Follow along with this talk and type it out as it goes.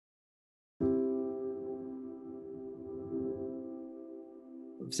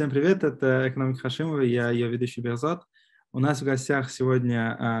Всем привет, это экономика Хашимова, я ее ведущий Берзот. У нас в гостях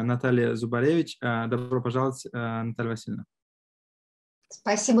сегодня Наталья Зубаревич. Добро пожаловать, Наталья Васильевна.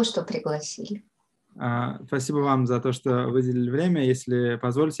 Спасибо, что пригласили. Спасибо вам за то, что выделили время. Если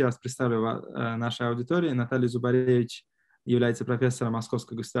позволите, я вас представлю нашей аудитории. Наталья Зубаревич является профессором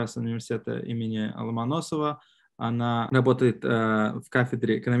Московского государственного университета имени Ломоносова. Она работает в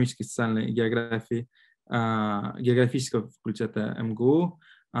кафедре экономической и социальной географии географического факультета МГУ.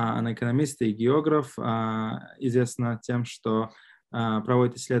 Она экономист и географ, известна тем, что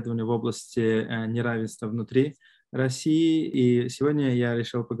проводит исследования в области неравенства внутри России. И сегодня я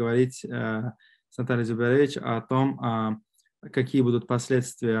решил поговорить с Натальей Зубаревич о том, какие будут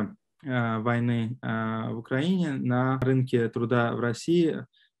последствия войны в Украине на рынке труда в России.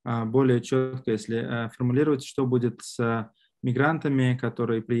 Более четко, если формулировать, что будет с мигрантами,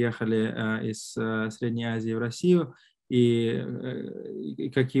 которые приехали из Средней Азии в Россию, и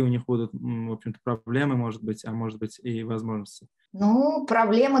какие у них будут, в общем-то, проблемы, может быть и возможности. Ну,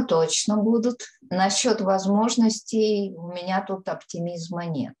 проблемы точно будут. Насчет возможностей у меня тут оптимизма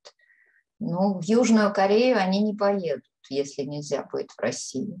нет. Ну, в Южную Корею они не поедут, если нельзя будет в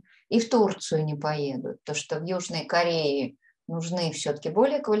Россию. И в Турцию не поедут, потому что в Южной Корее нужны все-таки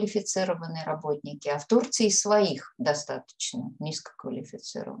более квалифицированные работники, а в Турции своих достаточно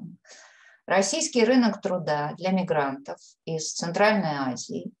низкоквалифицированных. Российский рынок труда для мигрантов из Центральной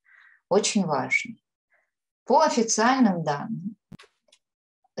Азии очень важен. По официальным данным,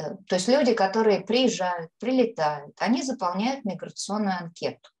 то есть люди, которые приезжают, прилетают, они заполняют миграционную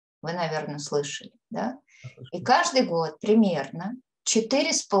анкету. Вы, наверное, слышали, да? И каждый год примерно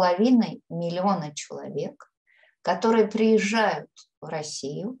 4,5 миллиона человек, которые приезжают в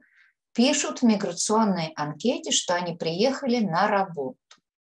Россию, пишут в миграционной анкете, что они приехали на работу.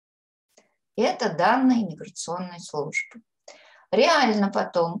 Это данные миграционной службы. Реально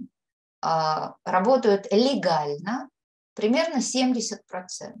потом работают легально примерно 70%.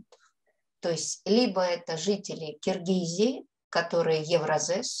 То есть либо это жители Киргизии, которые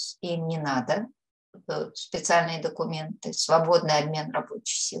Евразес, им не надо специальные документы, свободный обмен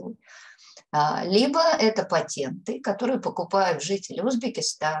рабочей силой, либо это патенты, которые покупают жители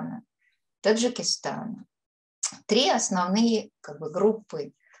Узбекистана, Таджикистана. Три основные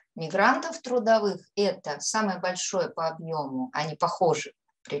группы мигрантов трудовых. Это самое большое по объему, они похожи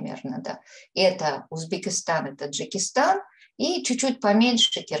примерно, да. Это Узбекистан и Таджикистан, и чуть-чуть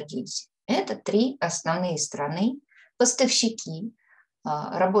поменьше Киргизия. Это три основные страны, поставщики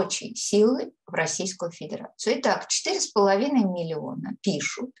рабочей силы в Российскую Федерацию. Итак, 4,5 миллиона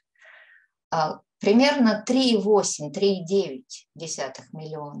пишут, примерно 3,8-3,9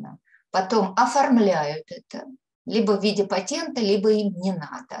 миллиона потом оформляют это, либо в виде патента, либо им не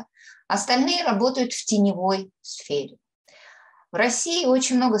надо. Остальные работают в теневой сфере. В России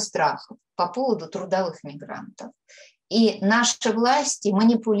очень много страхов по поводу трудовых мигрантов. И наши власти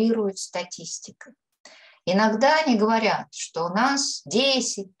манипулируют статистикой. Иногда они говорят, что у нас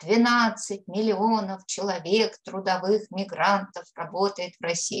 10-12 миллионов человек, трудовых мигрантов, работает в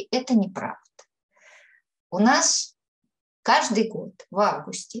России. Это неправда. У нас каждый год в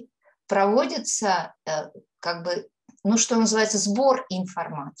августе проводится, что называется, сбор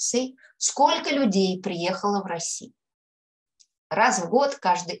информации, сколько людей приехало в Россию. Раз в год,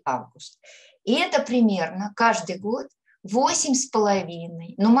 каждый август. И это примерно каждый год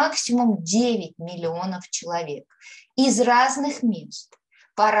 8,5, максимум 9 миллионов человек из разных мест,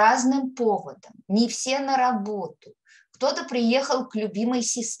 по разным поводам. Не все на работу. Кто-то приехал к любимой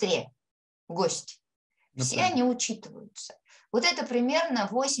сестре, гость. Все они учитываются. Вот это примерно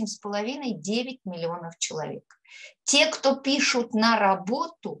 8,5-9 миллионов человек. Те, кто пишут на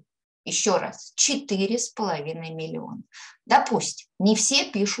работу, еще раз, 4,5 миллиона. Допустим, не все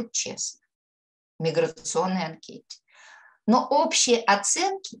пишут честно в миграционной анкете. Но общие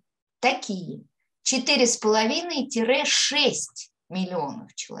оценки такие: 4,5-6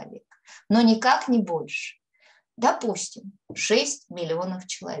 миллионов человек, но никак не больше. Допустим, 6 миллионов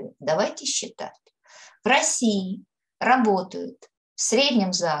человек. Давайте считать. В России работают в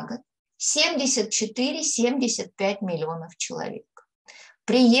среднем за год 74-75 миллионов человек.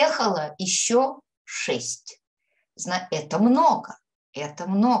 Приехало еще 6. Это много,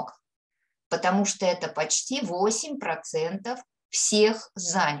 потому что это почти 8% всех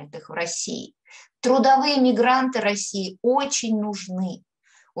занятых в России. Трудовые мигранты России очень нужны.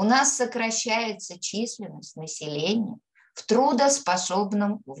 У нас сокращается численность населения в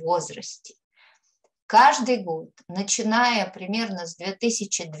трудоспособном возрасте. Каждый год, начиная примерно с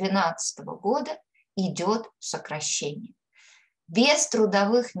 2012 года, идет сокращение. Без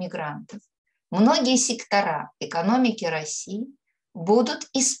трудовых мигрантов многие сектора экономики России будут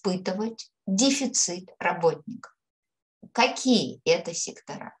испытывать дефицит работников. Какие это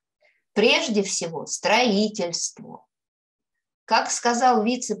сектора? Прежде всего, строительство. Как сказал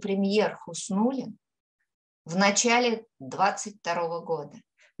вице-премьер Хуснуллин в начале 2022 года,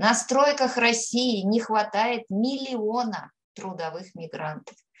 на стройках России не хватает 1 миллиона трудовых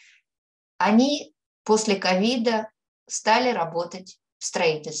мигрантов. Они после ковида стали работать в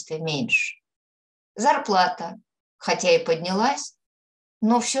строительстве меньше. Зарплата, хотя и поднялась,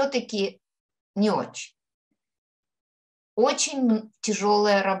 но все-таки не очень. Очень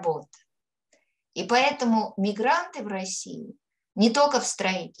тяжелая работа. И поэтому мигранты в России не только в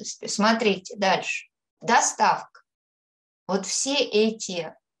строительстве. Смотрите дальше. Доставка. Вот все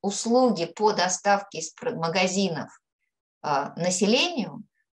эти услуги по доставке из магазинов населению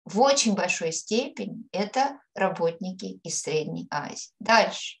в очень большой степени это работники из Средней Азии.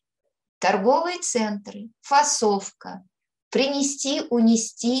 Дальше. Торговые центры, фасовка, принести,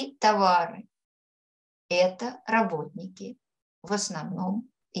 унести товары. Это работники в основном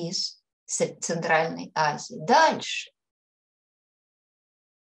из Центральной Азии. Дальше.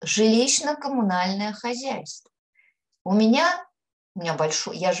 Жилищно-коммунальное хозяйство. У меня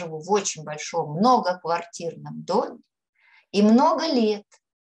большой, я живу в очень большом многоквартирном доме, и много лет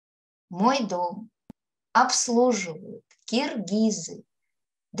мой дом обслуживают киргизы,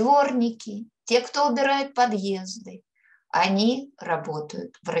 дворники, те, кто убирает подъезды. Они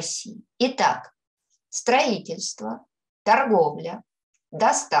работают в России. Итак, строительство, торговля,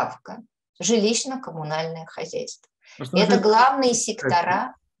 доставка, жилищно-коммунальное хозяйство. Это главные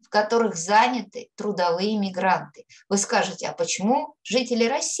сектора, в которых заняты трудовые мигранты. Вы скажете, а почему жители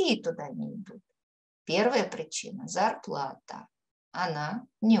России туда не идут? Первая причина – зарплата. Она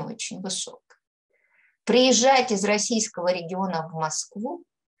не очень высокая. Приезжать из российского региона в Москву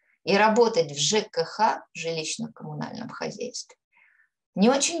и работать в ЖКХ, жилищно-коммунальном хозяйстве, не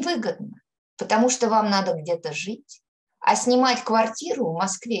очень выгодно, потому что вам надо где-то жить, а снимать квартиру в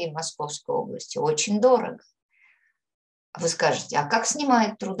Москве и Московской области очень дорого. Вы скажете, а как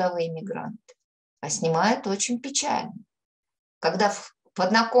снимают трудовые мигранты? А снимают очень печально. Когда в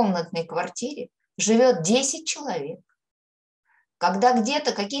однокомнатной квартире живет 10 человек, когда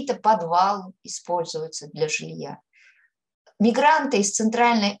где-то какие-то подвалы используются для жилья. Мигранты из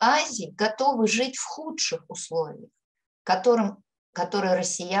Центральной Азии готовы жить в худших условиях, которые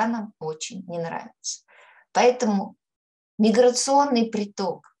россиянам очень не нравятся. Поэтому миграционный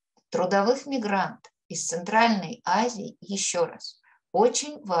приток трудовых мигрантов из Центральной Азии, еще раз,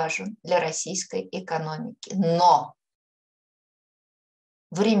 очень важен для российской экономики. Но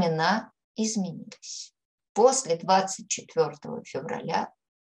времена изменились. После 24 февраля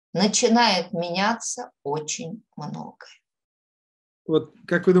начинает меняться очень многое. Вот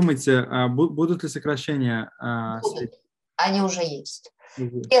как вы думаете, будут ли сокращения? Будут. Они уже есть.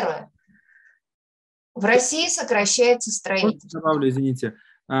 Первое. В России сокращается строительство. Добавлю, извините.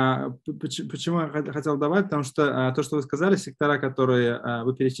 Почему я хотел добавить? Потому что то, что вы сказали, сектора, которые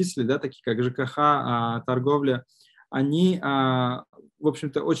вы перечислили, да, такие как ЖКХ, торговля, они, в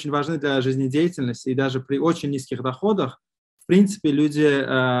общем-то, очень важны для жизнедеятельности, и даже при очень низких доходах, в принципе,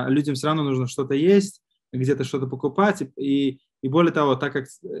 людям все равно нужно что-то есть, где-то что-то покупать, и более того, так как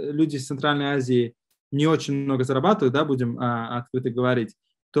люди из Центральной Азии не очень много зарабатывают, да, будем открыто говорить,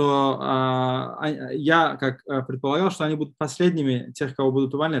 то я как предполагал, что они будут последними тех, кого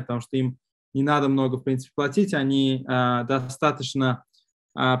будут увольнять, потому что им не надо много, в принципе, платить, они достаточно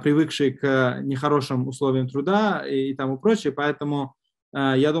привыкшие к нехорошим условиям труда и тому прочее, поэтому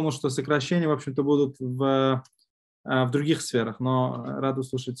я думал, что сокращения, в общем-то, будут в других сферах, но рад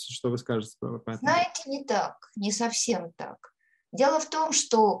услышать, что вы скажете по этому. Знаете, не так, не совсем так. Дело в том,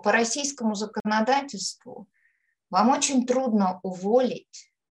 что по российскому законодательству вам очень трудно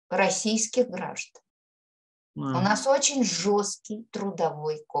уволить российских граждан. У нас очень жесткий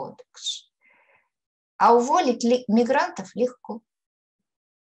трудовой кодекс. А уволить мигрантов легко.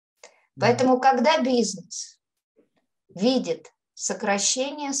 Поэтому, когда бизнес видит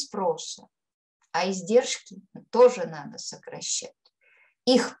сокращение спроса, а издержки тоже надо сокращать,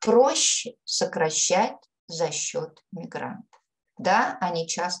 их проще сокращать за счет мигрантов. Да, они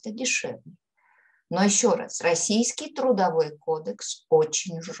часто дешевле. Но еще раз, российский трудовой кодекс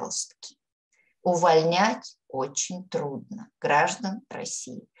очень жесткий. Увольнять очень трудно граждан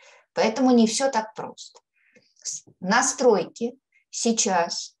России. Поэтому не все так просто. На стройке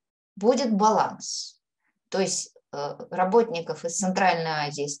сейчас будет баланс. То есть работников из Центральной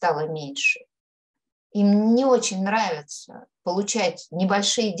Азии стало меньше. Им не очень нравится получать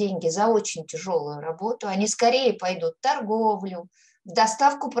небольшие деньги за очень тяжелую работу. Они скорее пойдут в торговлю, в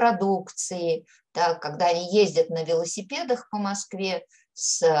доставку продукции, да, когда они ездят на велосипедах по Москве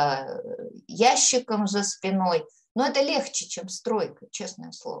с ящиком за спиной. Но это легче, чем стройка,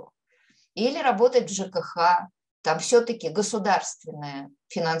 честное слово. Или работать в ЖКХ, там все-таки государственное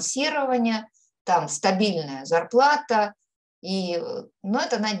финансирование, там стабильная зарплата, но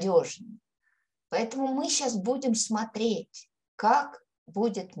это надежнее. Поэтому мы сейчас будем смотреть, как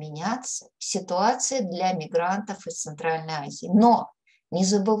будет меняться ситуация для мигрантов из Центральной Азии. Но не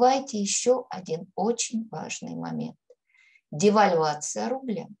забывайте еще один очень важный момент. Девальвация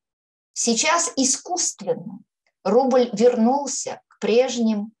рубля. Сейчас искусственно рубль вернулся к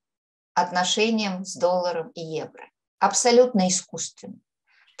прежним отношениям с долларом и евро. Абсолютно искусственно.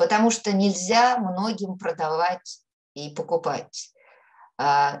 Потому что нельзя многим продавать и покупать.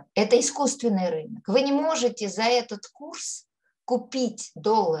 Это искусственный рынок. Вы не можете за этот курс купить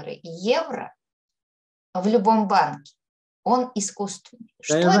доллары и евро в любом банке. Он искусственный. Да,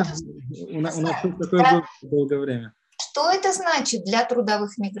 Что это у нас такое было долгое время. Что это значит для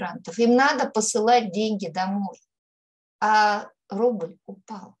трудовых мигрантов? Им надо посылать деньги домой, а рубль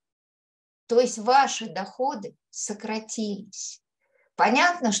упал. То есть ваши доходы сократились.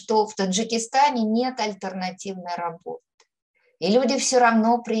 Понятно, что в Таджикистане нет альтернативной работы. И люди все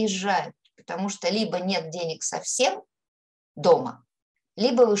равно приезжают, потому что либо нет денег совсем дома,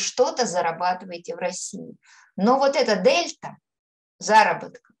 либо вы что-то зарабатываете в России. Но вот эта дельта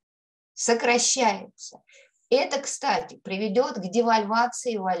заработка сокращается. Это, кстати, приведет к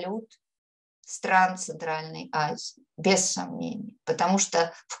девальвации валют стран Центральной Азии, без сомнения, потому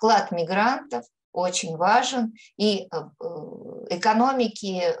что вклад мигрантов очень важен, и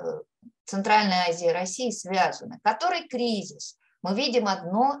экономики Центральной Азии и России связаны. Который кризис? Мы видим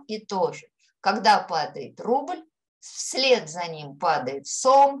одно и то же. Когда падает рубль, вслед за ним падает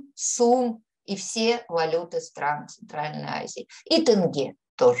сум и все валюты стран Центральной Азии. И тенге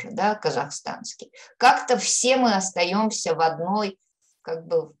тоже, да, казахстанский. Как-то все мы остаемся в одной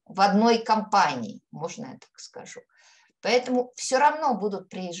компании, можно я так скажу. Поэтому все равно будут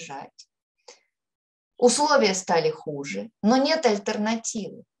приезжать. Условия стали хуже, но нет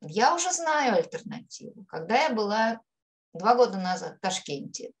альтернативы. Я уже знаю альтернативу. Когда я была 2 года назад в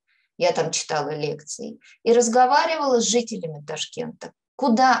Ташкенте, я там читала лекции и разговаривала с жителями Ташкента,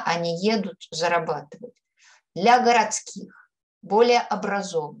 куда они едут зарабатывать. Для городских, более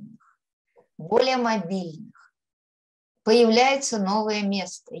образованных, более мобильных появляется новое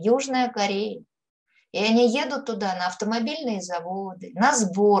место – Южная Корея. И они едут туда на автомобильные заводы, на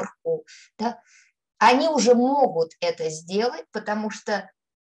сборку. Да? Они уже могут это сделать, потому что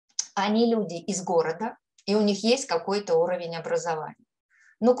они люди из города, и у них есть какой-то уровень образования.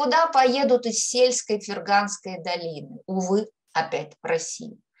 Но куда поедут из сельской Ферганской долины? Увы, опять в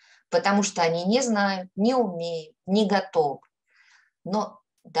Россию. Потому что они не знают, не умеют, не готовы. Но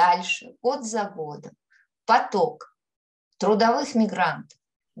дальше, год за годом, поток трудовых мигрантов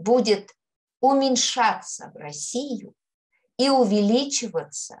будет уменьшаться в Россию и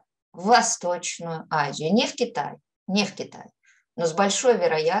увеличиваться в Восточную Азию. Не в Китай, но с большой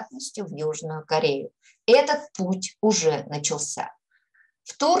вероятностью в Южную Корею. Этот путь уже начался.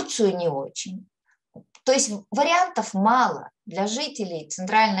 В Турцию не очень. То есть вариантов мало. Для жителей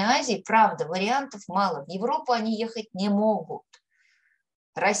Центральной Азии, правда, вариантов мало. В Европу они ехать не могут.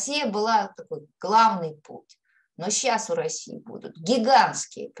 Россия была такой главный путь. Но сейчас у России будут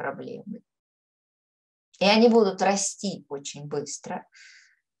гигантские проблемы. И они будут расти очень быстро.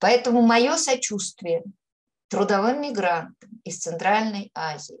 Поэтому мое сочувствие трудовым мигрантам из Центральной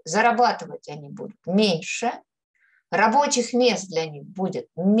Азии. Зарабатывать они будут меньше, рабочих мест для них будет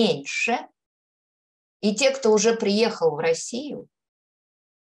меньше. И те, кто уже приехал в Россию,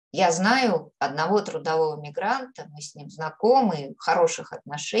 я знаю одного трудового мигранта, мы с ним знакомы, в хороших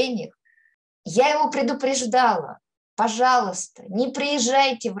отношениях, я его предупреждала: пожалуйста, не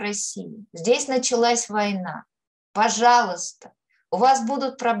приезжайте в Россию, здесь началась война, пожалуйста, у вас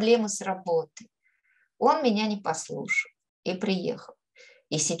будут проблемы с работой. Он меня не послушал и приехал.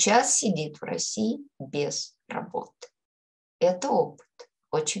 И сейчас сидит в России без работы. Это опыт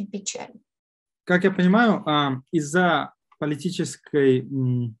очень печальный. Как я понимаю, из-за политической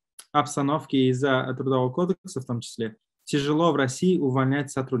обстановки, из-за трудового кодекса в том числе, тяжело в России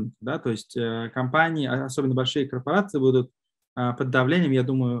увольнять сотрудников. Да? То есть компании, особенно большие корпорации, будут под давлением, я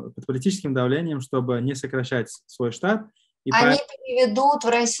думаю, под политическим давлением, чтобы не сокращать свой штат. Они переведут в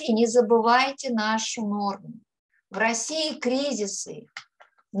России, не забывайте нашу норму. В России кризисы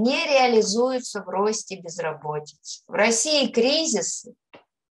не реализуются в росте безработицы. В России кризисы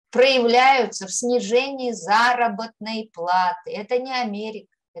проявляются в снижении заработной платы. Это не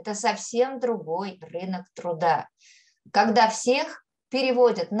Америка, это совсем другой рынок труда, когда всех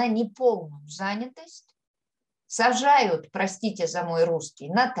переводят на неполную занятость, сажают, простите за мой русский,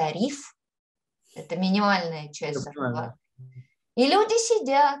 на тариф, это минимальная часть зарплаты, и люди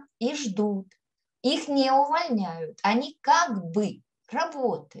сидят и ждут, их не увольняют, они как бы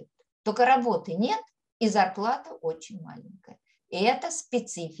работают, только работы нет, и зарплата очень маленькая. И это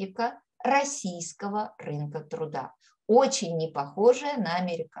специфика российского рынка труда, очень не похожая на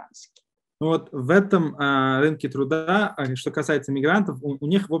американский. Вот в этом рынке труда, что касается мигрантов, у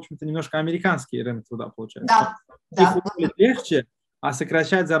них, в общем-то, немножко американский рынок труда получается. Да, их уволить легче, а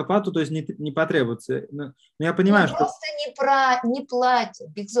сокращать зарплату, то есть не потребуется. Но я понимаю, им просто не платят,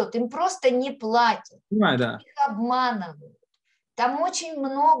 Бекзот, им просто не платят. Понимаю, да. Их обманывают. Там очень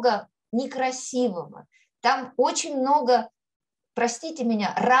много некрасивого, там очень много, простите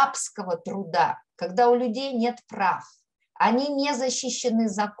меня, рабского труда, когда у людей нет прав, они не защищены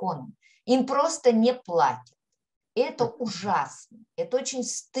законом, им просто не платят. Это ужасно, это очень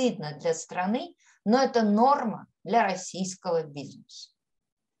стыдно для страны, но это норма для российского бизнеса.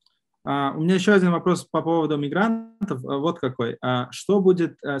 У меня еще один вопрос по поводу мигрантов. Вот какой. Что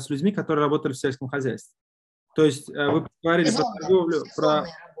будет с людьми, которые работали в сельском хозяйстве? То есть вы говорили про торговлю, про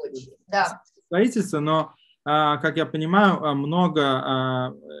строительство, но, как я понимаю,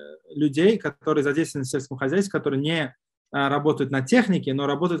 много людей, которые задействованы в сельском хозяйстве, которые не работают на технике, но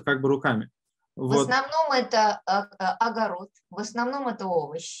работают как бы руками. В основном это огород, в основном это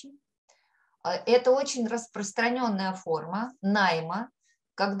овощи. Это очень распространенная форма найма,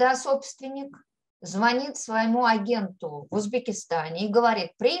 когда собственник звонит своему агенту в Узбекистане и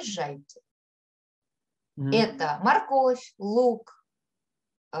говорит: приезжайте. Это морковь, лук,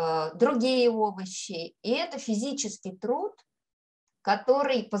 другие овощи. И это физический труд,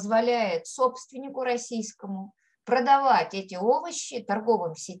 который позволяет собственнику российскому продавать эти овощи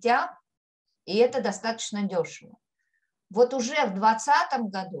торговым сетям, и это достаточно дешево. Вот уже в 2020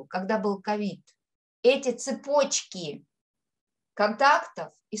 году, когда был ковид, эти цепочки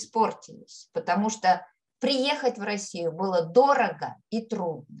контактов испортились, потому что приехать в Россию было дорого и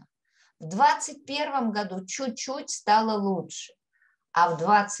трудно. В 2021 году чуть-чуть стало лучше, а в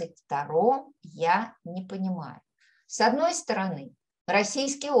 2022 я не понимаю. С одной стороны,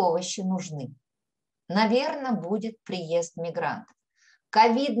 российские овощи нужны. Наверное, будет приезд мигрантов.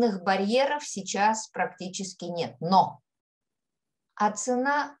 Ковидных барьеров сейчас практически нет, но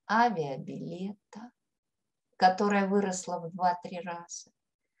цена авиабилета, которая выросла в 2-3 раза,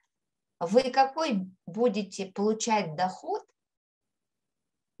 вы какой будете получать доход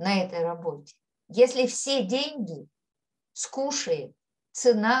на этой работе, если все деньги скушает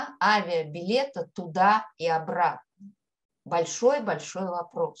цена авиабилета туда и обратно? Большой-большой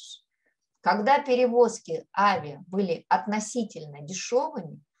вопрос. Когда перевозки авиа были относительно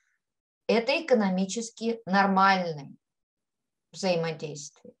дешевыми, это экономически нормальное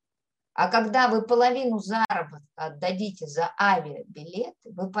взаимодействие. А когда вы половину заработка отдадите за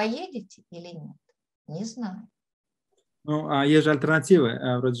авиабилеты, вы поедете или нет? Не знаю. Ну, а есть же альтернативы,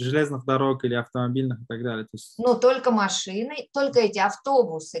 вроде железных дорог или автомобильных и так далее. То есть... Ну, только машины, только эти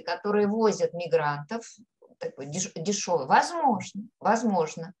автобусы, которые возят мигрантов, дешевые.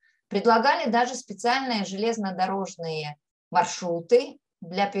 Возможно. Предлагали даже специальные железнодорожные маршруты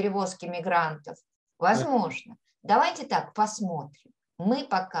для перевозки мигрантов. Возможно. Давайте так посмотрим. Мы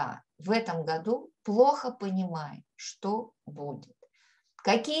пока в этом году плохо понимаем, что будет.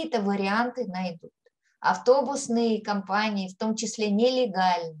 Какие-то варианты найдут. Автобусные компании, в том числе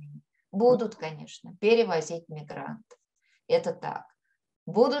нелегальные, будут, конечно, перевозить мигрантов. Это так.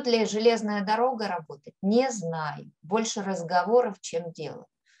 Будут ли железная дорога работать? Не знаю. Больше разговоров, чем дела.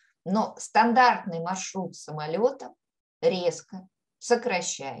 Но стандартный маршрут самолета резко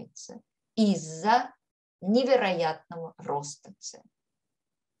сокращается из-за невероятного роста цен.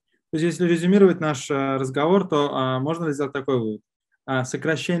 То есть, если резюмировать наш разговор, то можно ли сделать такой вывод?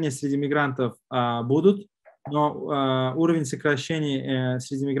 Сокращения среди мигрантов будут, но уровень сокращений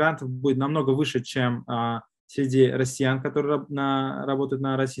среди мигрантов будет намного выше, чем среди россиян, которые работают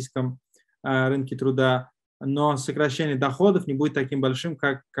на российском рынке труда, но сокращение доходов не будет таким большим,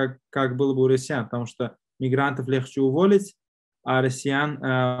 как было бы у россиян, потому что мигрантов легче уволить, а россиян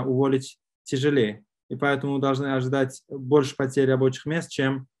уволить тяжелее. И поэтому мы должны ожидать больше потерь рабочих мест,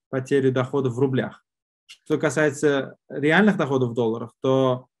 чем потерю доходов в рублях. Что касается реальных доходов в долларах,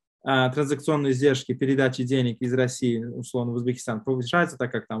 то транзакционные издержки передачи денег из России, условно, в Узбекистан повышаются,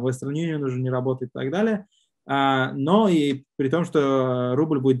 так как там Western Union уже не работает и так далее. Но и при том, что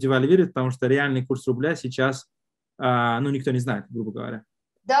рубль будет девальвировать, потому что реальный курс рубля сейчас, никто не знает, грубо говоря.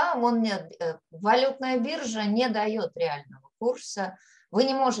 Да, валютная биржа не дает реального курса. Вы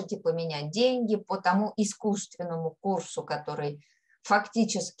не можете поменять деньги по тому искусственному курсу, который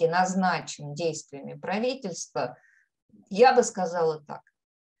фактически назначен действиями правительства, я бы сказала так.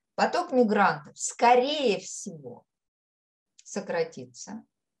 Поток мигрантов, скорее всего, сократится.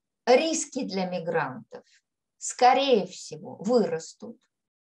 Риски для мигрантов, скорее всего, вырастут.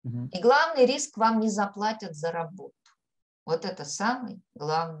 И главный риск — вам не заплатят за работу. Вот это самый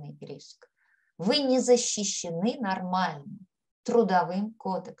главный риск. Вы не защищены нормально трудовым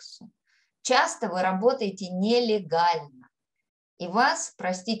кодексом. Часто вы работаете нелегально. И вас,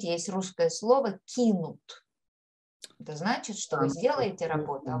 простите, есть русское слово, кинут. Это значит, что вы сделаете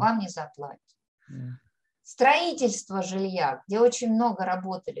работу, а вам не заплатят. Строительство жилья, где очень много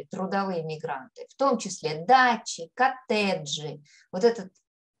работали трудовые мигранты, в том числе дачи, коттеджи, вот этот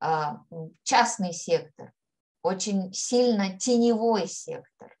частный сектор, очень сильно теневой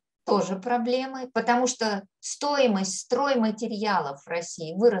сектор, тоже проблемы, потому что стоимость стройматериалов в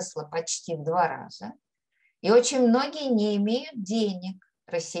России выросла почти в 2 раза, и очень многие не имеют денег,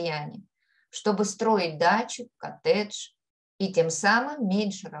 россияне, чтобы строить дачу, коттедж, и тем самым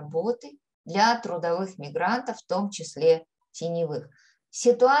меньше работы для трудовых мигрантов, в том числе теневых.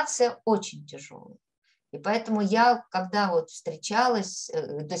 Ситуация очень тяжелая. И поэтому я, когда вот встречалась,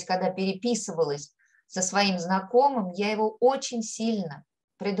 то есть когда переписывалась со своим знакомым, я его очень сильно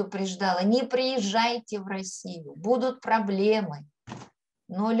предупреждала: не приезжайте в Россию, будут проблемы.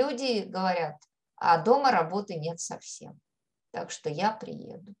 Но люди говорят, а дома работы нет совсем. Так что я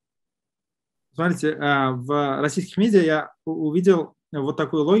приеду. Смотрите, в российских медиа я увидел вот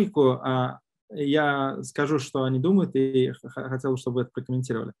такую логику. Я скажу, что они думают, и хотел бы, чтобы вы это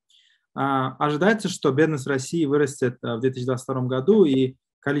прокомментировали. Ожидается, что бедность в России вырастет в 2022 году, и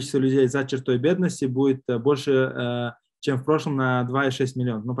количество людей за чертой бедности будет больше, чем в прошлом, на 2,6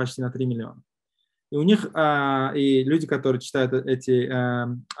 миллиона, ну почти на 3 миллиона. И у них, и люди, которые читают эти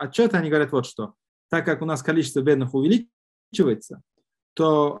отчеты, они говорят вот что. Так как у нас количество бедных увеличивается,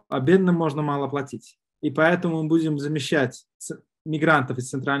 то бедным можно мало платить. И поэтому мы будем замещать мигрантов из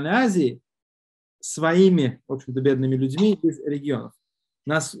Центральной Азии своими, в общем-то, бедными людьми из регионов.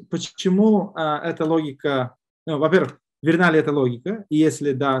 Почему эта логика, ну, во-первых, верна ли эта логика, и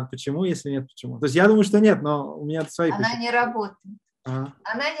если да, почему, если нет, почему? То есть я думаю, что нет, но у меня свои причины. Она не работает. Ага.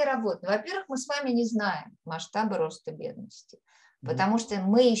 Она не работает. Во-первых, мы с вами не знаем масштабы роста бедности, потому что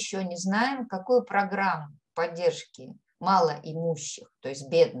мы еще не знаем, какую программу поддержки малоимущих, то есть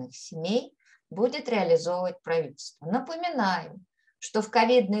бедных семей, будет реализовывать правительство. Напоминаю, что в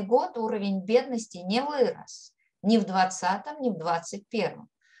ковидный год уровень бедности не вырос ни в 2020, ни в 2021,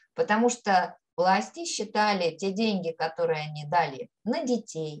 потому что власти считали те деньги, которые они дали на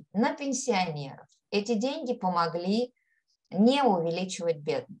детей, на пенсионеров, эти деньги помогли не увеличивать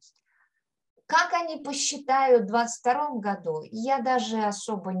бедность. Как они посчитают в 2022 году, я даже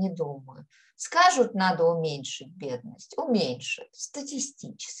особо не думаю. Скажут, надо уменьшить бедность, уменьшат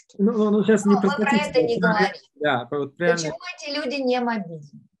статистически. Ну, сейчас не мы про это не говорим. Да, вот Почему эти люди не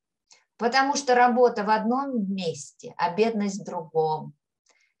мобильны? Потому что работа в одном месте, а бедность в другом.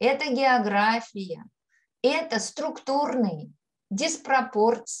 Это география, это структурные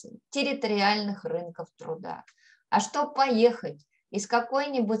диспропорции территориальных рынков труда. А чтобы поехать из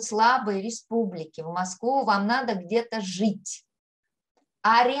какой-нибудь слабой республики в Москву, вам надо где-то жить.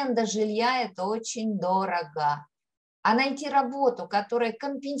 А аренда жилья – это очень дорого. А найти работу, которая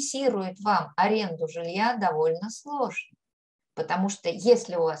компенсирует вам аренду жилья, довольно сложно. Потому что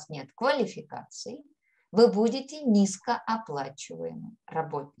если у вас нет квалификации, вы будете низкооплачиваемым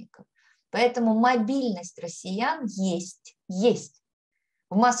работником. Поэтому мобильность россиян есть.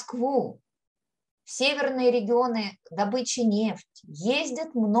 В Москву, в северные регионы добычи нефти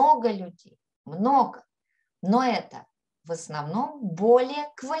ездят много людей, много. Но это в основном более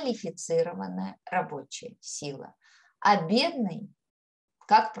квалифицированная рабочая сила. А бедные,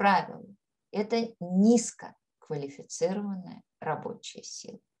 как правило, это низкоквалифицированная рабочая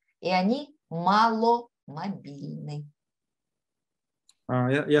сила. И они маломобильны.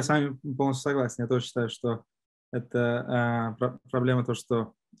 Я с вами полностью согласен. Я тоже считаю, что это проблема то,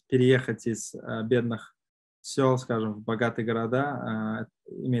 что переехать из бедных сел, скажем, в богатые города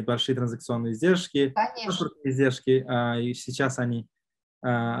имеет большие транзакционные издержки, издержки, и сейчас они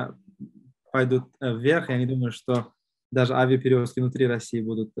пойдут вверх. Я не думаю, что даже авиаперевозки внутри России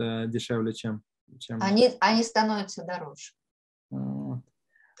будут дешевле, чем... Они становятся дороже.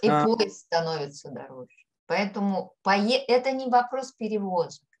 И поезд становится дороже. Поэтому это не вопрос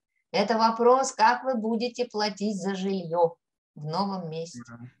перевозок. Это вопрос, как вы будете платить за жилье в новом месте.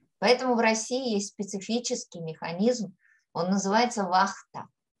 Поэтому в России есть специфический механизм, он называется вахта.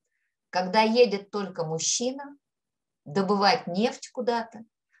 Когда едет только мужчина добывать нефть куда-то,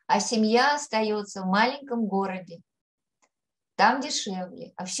 а семья остается в маленьком городе. там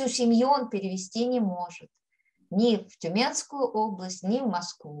дешевле, а всю семью он перевести не может. Ни в Тюменскую область, ни в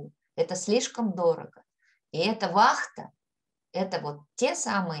Москву. Это слишком дорого. И эта вахта, это вот те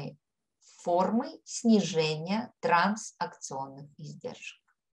самые формы снижения трансакционных издержек.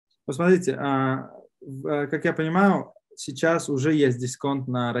 Посмотрите, как я понимаю, сейчас уже есть дисконт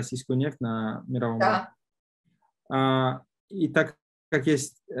на российскую нефть на мировом рынке. И так как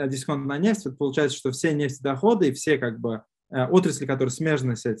есть дисконт на нефть, вот получается, что все нефтедоходы и все как бы отрасли, которые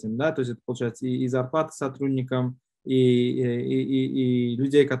смежны с этим, да, то есть это получается и зарплаты сотрудникам, и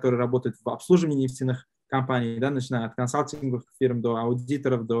людей, которые работают в обслуживании нефтяных компаний, да, начиная от консалтинговых фирм до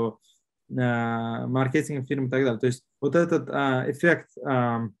аудиторов, до маркетинговых фирм и так далее. То есть вот этот эффект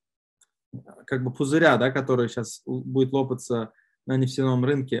как бы пузыря, да, который сейчас будет лопаться на нефтяном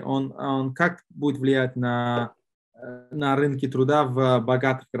рынке, он как будет влиять на рынки труда в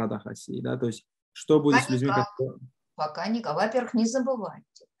богатых городах России, да, то есть что будет с людьми, которые... Пока никак. Во-первых, не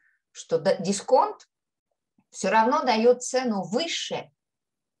забывайте, что дисконт все равно дает цену выше,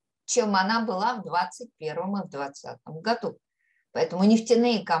 чем она была в 2021 и в 2020 году. Поэтому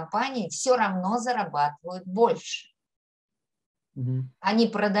нефтяные компании все равно зарабатывают больше. Они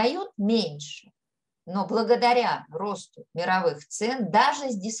продают меньше, но благодаря росту мировых цен, даже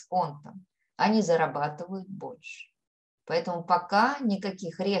с дисконтом, они зарабатывают больше. Поэтому пока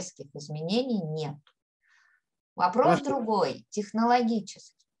никаких резких изменений нет. Вопрос другой,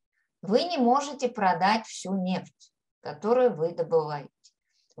 технологический. Вы не можете продать всю нефть, которую вы добываете.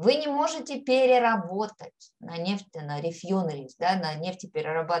 Вы не можете переработать на рефьюнерис, да, на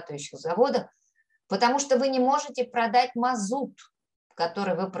нефтеперерабатывающих заводах, потому что вы не можете продать мазут,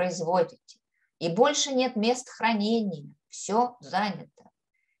 который вы производите. И больше нет мест хранения. Все занято.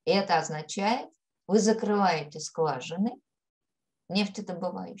 И это означает, вы закрываете скважины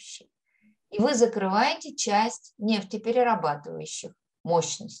нефтедобывающие, и вы закрываете часть нефтеперерабатывающих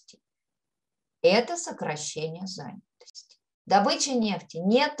мощностей. Это сокращение занятости. Добыча нефти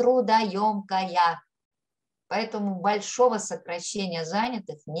не трудоемкая, поэтому большого сокращения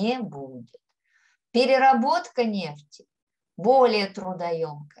занятых не будет. Переработка нефти более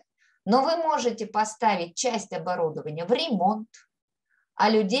трудоемкая, но вы можете поставить часть оборудования в ремонт, а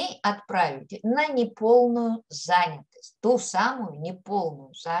людей отправить на неполную занятость, ту самую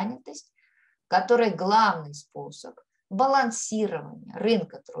неполную занятость, которая главный способ балансирования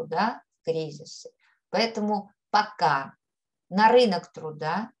рынка труда в кризисе. Поэтому пока на рынок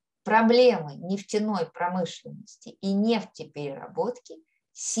труда проблемы нефтяной промышленности и нефтепереработки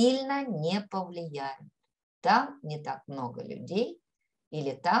сильно не повлияют. Там не так много людей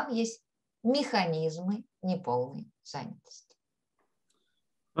или там есть механизмы неполной занятости.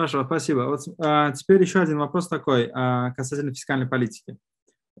 Хорошо, спасибо. Вот, теперь еще один вопрос такой касательно фискальной политики.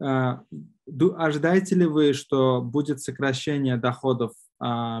 Ожидаете ли вы, что будет сокращение доходов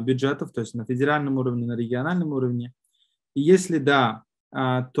бюджетов, то есть на федеральном уровне, на региональном уровне? И если да,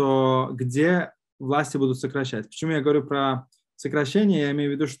 то где власти будут сокращать? Почему я говорю про сокращение? Я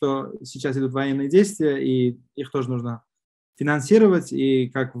имею в виду, что сейчас идут военные действия, и их тоже нужно финансировать, и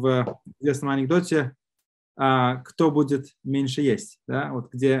как в известном анекдоте, кто будет меньше есть, да?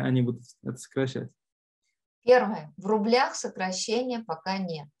 Вот где они будут это сокращать? Первое. В рублях сокращения пока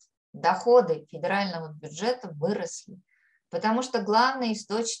нет. Доходы федерального бюджета выросли, потому что главный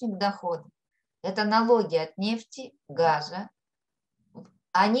источник дохода – это налоги от нефти, газа.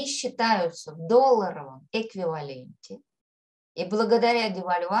 Они считаются в долларовом эквиваленте, и благодаря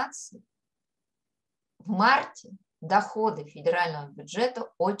девальвации в марте доходы федерального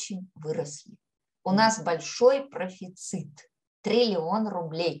бюджета очень выросли. У нас большой профицит – 1 триллион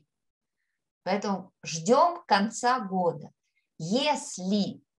рублей. Поэтому ждем конца года.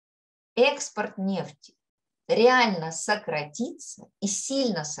 Если экспорт нефти реально сократится и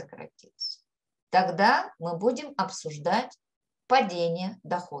сильно сократится, тогда мы будем обсуждать падение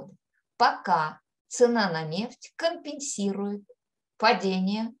доходов. Пока цена на нефть компенсирует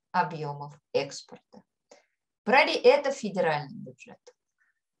падение объемов экспорта. Это федеральный бюджет.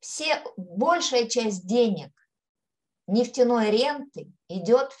 Большая часть денег нефтяной ренты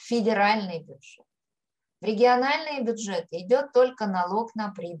идет в федеральный бюджет. В региональные бюджеты идет только налог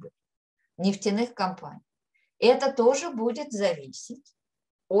на прибыль нефтяных компаний. Это тоже будет зависеть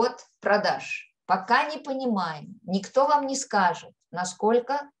от продаж. Пока не понимаем, никто вам не скажет,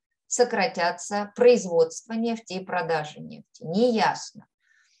 насколько сократятся производство нефти и продажи нефти. Не ясно.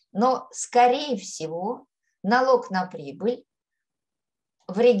 Но, скорее всего, налог на прибыль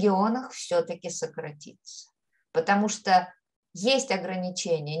в регионах все-таки сократится. Потому что есть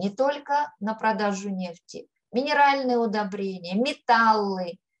ограничения не только на продажу нефти, минеральные удобрения,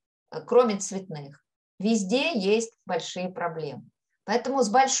 металлы, кроме цветных, Везде есть большие проблемы. Поэтому с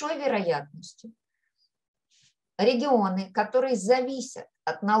большой вероятностью регионы, которые зависят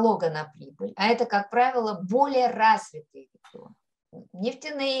от налога на прибыль, а это, как правило, более развитые регионы,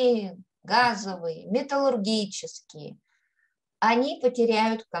 нефтяные, газовые, металлургические, они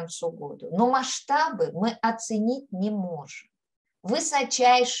потеряют к концу года. Но масштабы мы оценить не можем.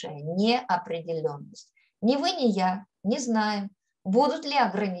 Высочайшая неопределенность. Ни вы, ни я не знаем, будут ли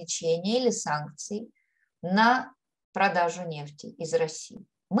ограничения или санкции на продажу нефти из России.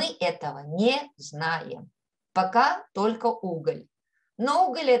 Мы этого не знаем. Пока только уголь. Но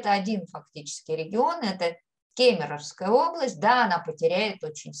уголь – это один фактически регион, это Кемеровская область, да, она потеряет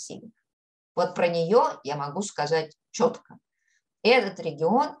очень сильно. Вот про нее я могу сказать четко. Этот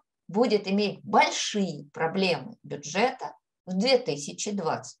регион будет иметь большие проблемы бюджета в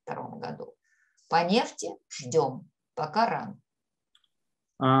 2022 году. По нефти ждем, пока рано.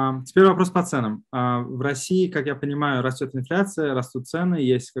 Теперь вопрос по ценам. В России, как я понимаю, растет инфляция, растут цены,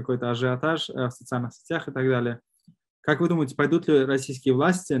 есть какой-то ажиотаж в социальных сетях и так далее. Как вы думаете, пойдут ли российские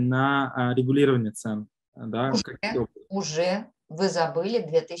власти на регулирование цен? Да? Уже вы забыли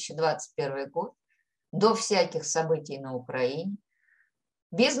 2021 год, до всяких событий на Украине.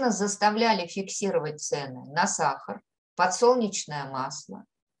 Бизнес заставляли фиксировать цены на сахар, подсолнечное масло.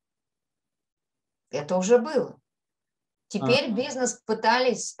 Это уже было. Теперь бизнес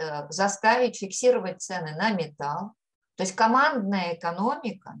пытались заставить фиксировать цены на металл. То есть командная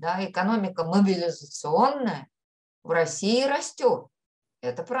экономика, да, экономика мобилизационная в России растет.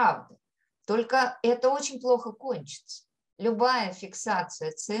 Это правда. Только это очень плохо кончится. Любая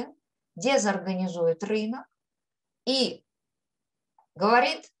фиксация цен дезорганизует рынок и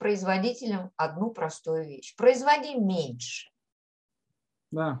говорит производителям одну простую вещь. Производи меньше.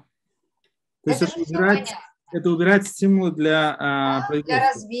 Да. То Это есть же все понятно. Это убирать стимулы для производства. Для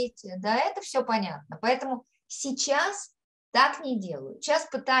развития. Да, это все понятно. Поэтому сейчас так не делают. Сейчас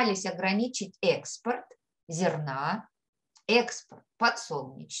пытались ограничить экспорт зерна, экспорт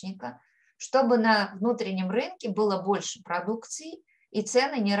подсолнечника, чтобы на внутреннем рынке было больше продукции и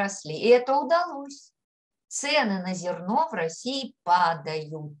цены не росли. И это удалось. Цены на зерно в России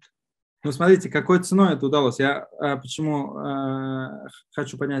падают. Ну, смотрите, какой ценой это удалось. Я почему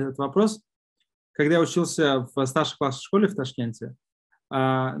хочу поднять этот вопрос. Когда я учился в старших классах школе в Ташкенте,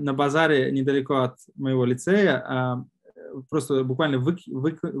 на базаре недалеко от моего лицея просто буквально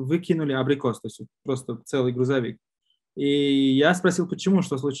выкинули абрикос, то есть просто целый грузовик. И я спросил, почему,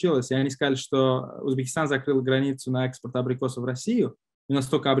 что случилось. И они сказали, что Узбекистан закрыл границу на экспорт абрикосов в Россию, и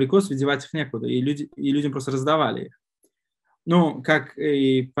настолько абрикосов, девать их некуда, и людям просто раздавали их. Ну, как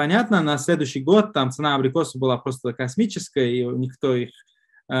и понятно, на следующий год там цена абрикосов была просто космическая, и никто их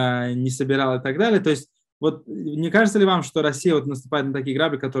не собирал и так далее. То есть вот не кажется ли вам, что Россия вот наступает на такие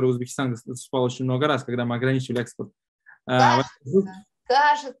грабли, которые Узбекистан наступал очень много раз, когда мы ограничивали экспорт?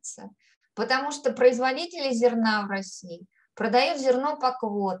 Кажется. Потому что производители зерна в России продают зерно по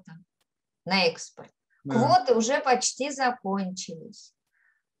квотам на экспорт. Да. Квоты уже почти закончились.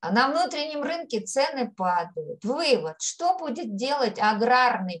 А на внутреннем рынке цены падают. Вывод. Что будет делать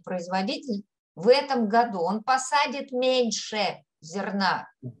аграрный производитель в этом году? Он посадит меньше зерна,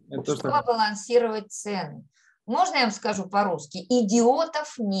 чтобы балансировать цены. Можно я вам скажу по-русски?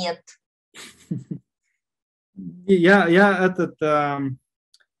 Идиотов нет.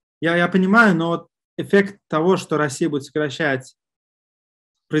 Я понимаю, но вот эффект того, что Россия будет сокращать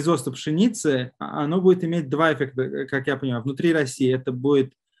производство пшеницы, оно будет иметь два эффекта, как я понимаю. Внутри России это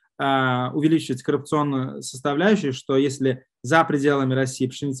будет увеличивать коррупционную составляющую, что если за пределами России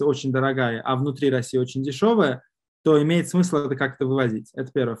пшеница очень дорогая, а внутри России очень дешевая, то имеет смысл это как-то вывозить.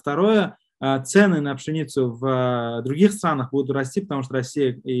 Это первое. Второе, цены на пшеницу в других странах будут расти, потому что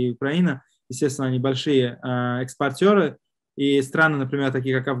Россия и Украина, естественно, они большие экспортеры, и страны, например,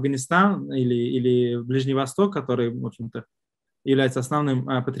 такие как Афганистан или Ближний Восток, которые, в общем-то, являются основным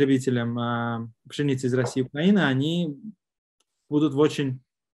потребителем пшеницы из России и Украины, они будут в очень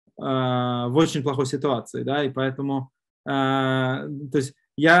плохой ситуации, да, и поэтому, то есть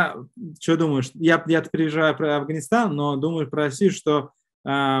я что думаю, я переживаю про Афганистан, но думаю про Россию, что,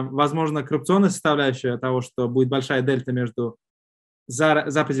 возможно, коррупционная составляющая того, что будет большая дельта между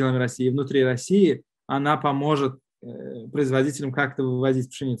за пределами России и внутри России, она поможет производителям как-то вывозить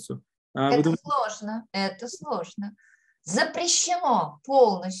пшеницу. Это сложно. Запрещено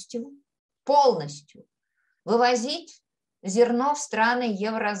полностью вывозить зерно в страны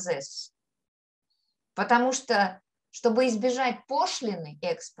Евразес. Потому что, чтобы избежать пошлины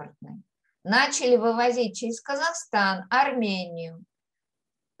экспортной, начали вывозить через Казахстан, Армению.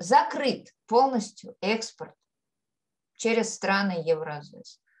 Закрыт полностью экспорт через страны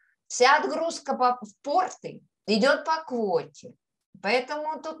Евразес. Вся отгрузка в порты идет по квоте.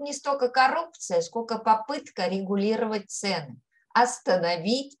 Поэтому тут не столько коррупция, сколько попытка регулировать цены,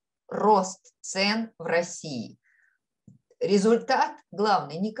 остановить рост цен в России. Результат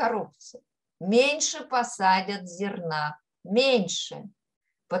главный не коррупция. Меньше посадят зерна, меньше,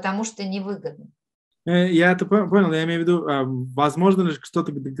 потому что невыгодно. Я это понял, я имею в виду, возможно ли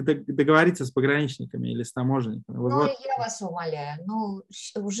что-то договориться с пограничниками или с таможенниками? Ну, я вас умоляю,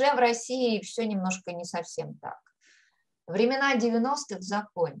 уже в России все немножко не совсем так. Времена 90-х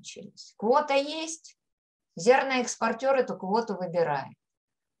закончились. Квота есть, зерноэкспортер эту квоту выбирает.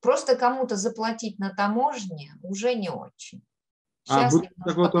 Просто кому-то заплатить на таможне уже не очень. Сейчас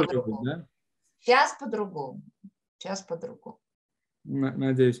немножко по-другому. Да? Сейчас по-другому. Сейчас по-другому.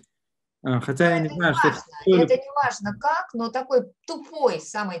 Надеюсь. Хотя я не знаю, что... Это не важно как, но такой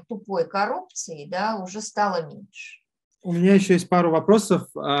самой тупой коррупции, да, уже стало меньше. У меня еще есть пару вопросов,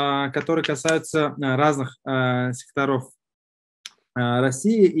 которые касаются разных секторов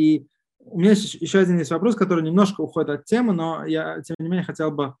России. И у меня еще один есть вопрос, который немножко уходит от темы, но я, тем не менее,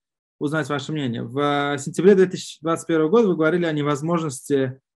 хотел бы узнать ваше мнение. В сентябре 2021 года вы говорили о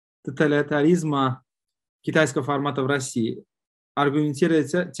невозможности тоталитаризма китайского формата в России, аргументируя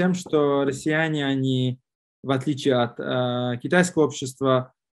тем, что россияне, они, в отличие от китайского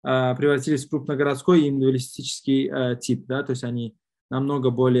общества, превратились в крупногородской и индивидуалистический тип, да, то есть они намного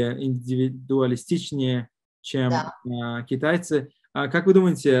более индивидуалистичнее, чем китайцы. Как вы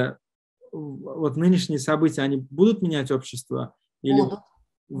думаете, вот нынешние события, они будут менять общество? Или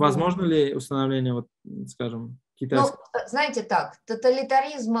возможно ли установление, вот, скажем, китайского? Ну, знаете так,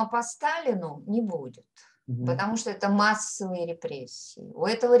 тоталитаризма по Сталину не будет, потому что это массовые репрессии. У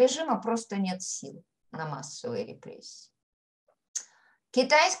этого режима просто нет сил на массовые репрессии.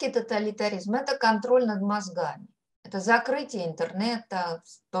 Китайский тоталитаризм – это контроль над мозгами, это закрытие интернета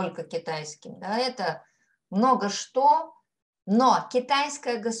только китайским, да, это много что, но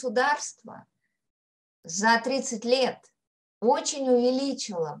китайское государство за 30 лет очень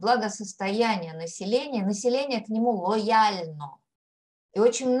увеличило благосостояние населения, население к нему лояльно. И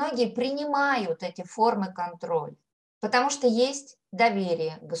очень многие принимают эти формы контроля, потому что есть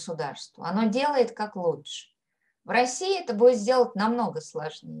доверие к государству, оно делает как лучше. В России это будет сделать намного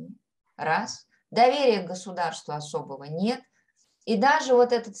сложнее. Раз. Доверия к государству особого нет. И даже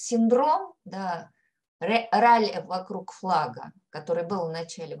вот этот синдром, да, ралли вокруг флага, который был в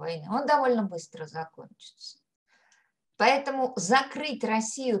начале войны, он довольно быстро закончится. Поэтому закрыть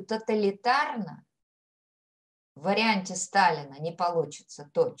Россию тоталитарно в варианте Сталина не получится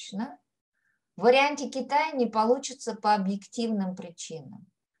точно. В варианте Китая не получится по объективным причинам.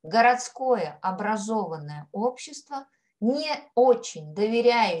 Городское образованное общество, не очень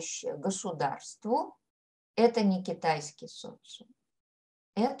доверяющее государству, это не китайский социум,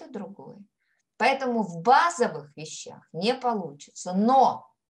 это другое. Поэтому в базовых вещах не получится,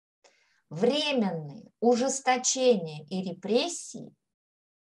 но временные ужесточения и репрессии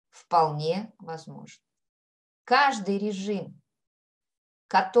вполне возможны. Каждый режим,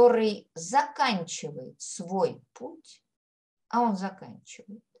 который заканчивает свой путь, а он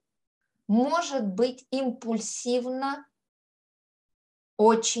заканчивает, может быть импульсивно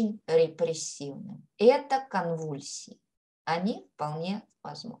очень репрессивным. Это конвульсии. Они вполне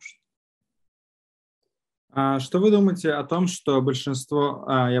возможны. Что вы думаете о том, что большинство,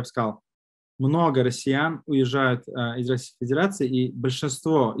 я бы сказал, много россиян уезжают из Российской Федерации, и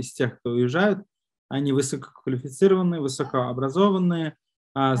большинство из тех, кто уезжают, они высококвалифицированные, высокообразованные,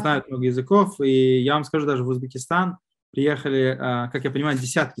 знают много языков, и я вам скажу, даже в Узбекистан приехали, как я понимаю,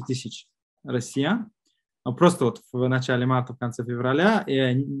 десятки тысяч россиян, просто вот в начале марта, в конце февраля,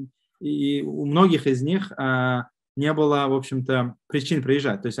 и у многих из них не было, в общем-то, причин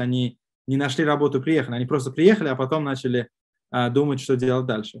приезжать, то есть они не нашли работу и приехали, они просто приехали, а потом начали думать, что делать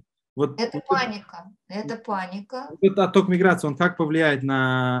дальше. Вот, это паника, это паника. Этот отток миграции, он как повлияет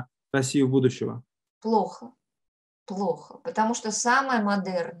на Россию будущего? Плохо, плохо, потому что самое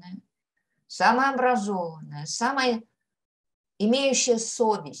модерное, самое образованное, самое имеющая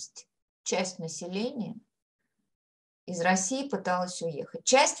совесть часть населения из России пыталась уехать.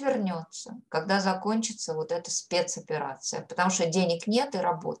 Часть вернется, когда закончится вот эта спецоперация, потому что денег нет и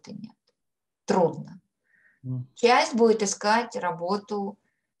работы нет. Трудно. Часть будет искать работу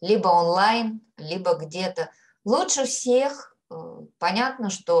либо онлайн, либо где-то. Лучше всех понятно,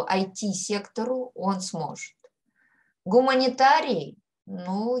 что IT-сектору он сможет. Гуманитарий,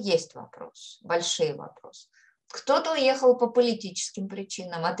 есть вопрос, большие вопросы. Кто-то уехал по политическим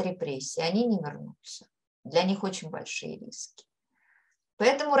причинам от репрессий, они не вернутся. Для них очень большие риски.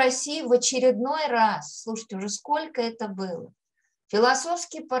 Поэтому Россия в очередной раз, слушайте, уже сколько это было,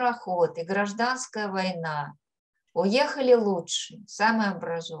 Философский пароход и гражданская война. Уехали лучшие, самые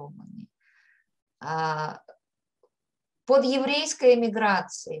образованные. Под еврейской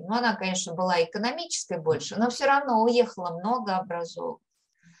эмиграцией, ну, она, конечно, была экономической больше, но все равно уехало много образованных.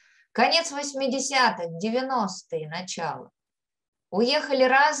 Конец 80-х, 90-е, начало. Уехали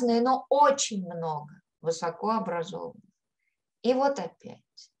разные, но очень много высокообразованных. И вот опять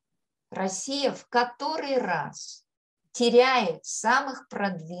Россия в который раз теряет самых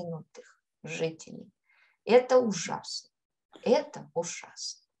продвинутых жителей. Это ужасно. Это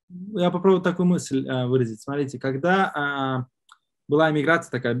ужасно. Я попробую такую мысль выразить. Смотрите, когда была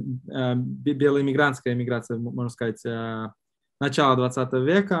эмиграция такая, белоэмигрантская эмиграция, можно сказать, начала 20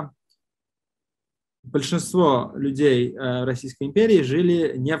 века, большинство людей Российской империи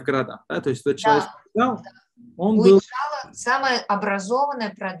жили не в городах. Да? То есть тот человек, он был... Уезжало самое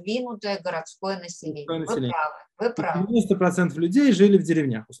образованное, продвинутое городское население. Вы правы. 90% людей жили в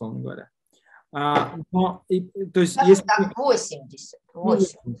деревнях, условно говоря. То есть, если... так, 80. Но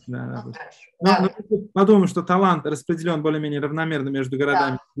подумаем, что талант распределен более-менее равномерно между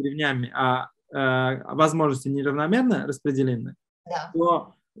городами и деревнями, а возможности неравномерно распределены,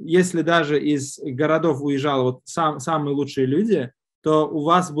 то если даже из городов уезжали вот самые лучшие люди, то у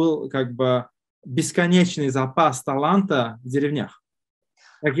вас был как бы бесконечный запас таланта в деревнях.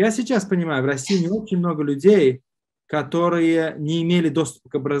 Как я сейчас понимаю, в России не очень много людей, которые не имели доступа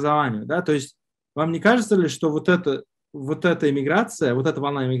к образованию. Да? То есть вам не кажется ли, что вот эта иммиграция, вот эта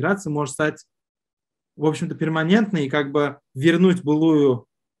волна иммиграции может стать, в общем-то, перманентной и как бы вернуть былую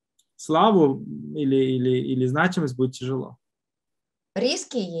славу или значимость будет тяжело?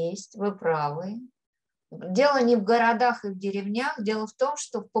 Риски есть, вы правы. Дело не в городах и в деревнях, дело в том,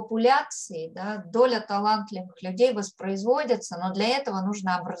 что в популяции доля талантливых людей воспроизводится, но для этого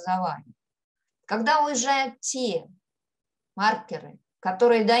нужно образование. Когда уезжают те маркеры,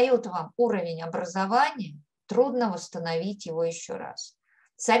 которые дают вам уровень образования, трудно восстановить его еще раз.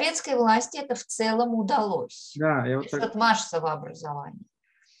 Советской власти это в целом удалось. Да, за счет массового образования.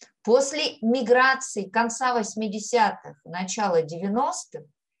 После миграции конца 80-х, начала 90-х,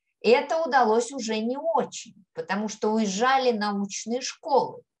 это удалось уже не очень, потому что уезжали научные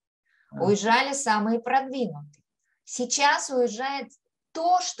школы, уезжали самые продвинутые. Сейчас уезжает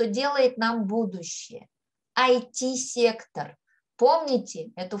то, что делает нам будущее. IT-сектор.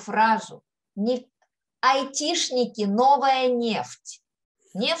 Помните эту фразу? Айтишники – новая нефть.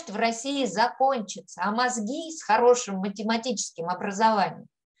 Нефть в России закончится, а мозги с хорошим математическим образованием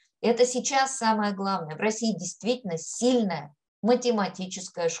 – это сейчас самое главное. В России действительно сильная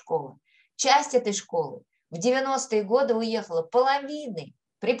математическая школа. Часть этой школы в 90-е годы уехала, половины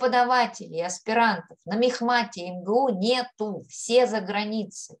преподавателей и аспирантов на мехмате и МГУ нету, все за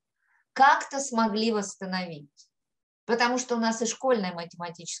границей. Как-то смогли восстановить. Потому что у нас и школьное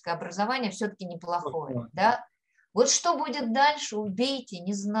математическое образование все-таки неплохое. Да? Вот что будет дальше, убейте,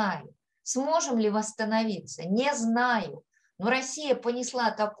 не знаю. Сможем ли восстановиться, не знаю. Но Россия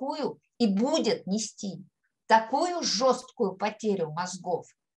понесла такую и будет нести такую жесткую потерю мозгов.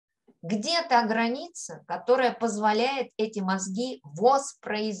 Где та граница, которая позволяет эти мозги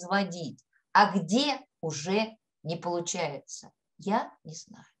воспроизводить, а где уже не получается, я не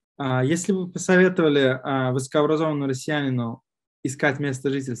знаю. Если бы вы посоветовали высокообразованному россиянину искать место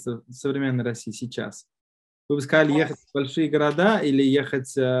жительства в современной России сейчас, вы бы сказали ехать в большие города или ехать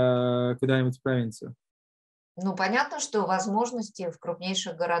куда-нибудь в провинцию? Ну, понятно, что возможности в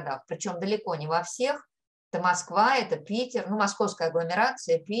крупнейших городах, причем далеко не во всех. Это Москва, это Питер, ну, московская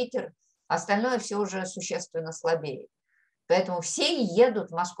агломерация, Питер, остальное все уже существенно слабее. Поэтому все едут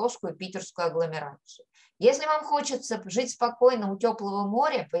в московскую и питерскую агломерацию. Если вам хочется жить спокойно у теплого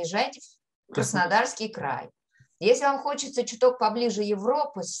моря, поезжайте в Краснодарский край. Если вам хочется чуток поближе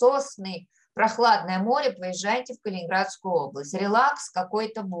Европы, сосны, прохладное море, поезжайте в Калининградскую область. Релакс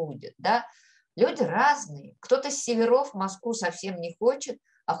какой-то будет. Да? Люди разные. Кто-то с северов в Москву совсем не хочет,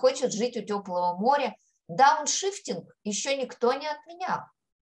 а хочет жить у теплого моря. Дауншифтинг еще никто не отменял.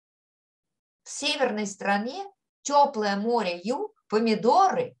 В северной стране теплое море, юг,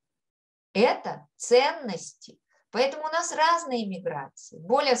 помидоры – это ценности. Поэтому у нас разные миграции.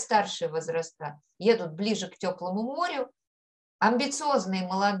 Более старшие возраста едут ближе к теплому морю, амбициозные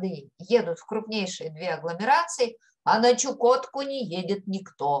молодые едут в крупнейшие две агломерации, а на Чукотку не едет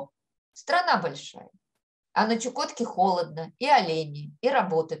никто. Страна большая, а на Чукотке холодно, и олени, и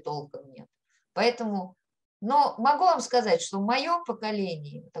работы толком нет. Поэтому, но могу вам сказать, что в моем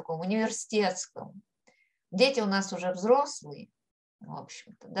поколении, таком университетском, дети у нас уже взрослые, в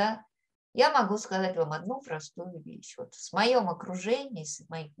общем-то, да, я могу сказать вам одну простую вещь. Вот в моем окружении,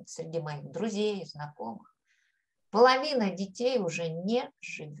 среди моих друзей, знакомых, половина детей уже не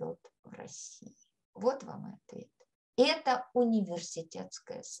живет в России. Вот вам и ответ. Это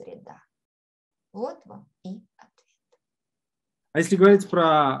университетская среда. Вот вам и ответ. А если говорить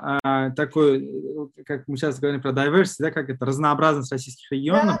про такой, как мы сейчас говорим про diversity, да, как это, разнообразность российских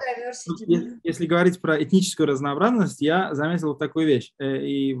регионов, Да, diversity. если говорить про этническую разнообразность, я заметил вот такую вещь,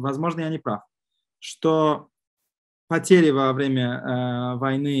 и, возможно, я не прав, что потери во время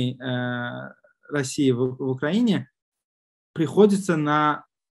войны России в Украине приходится на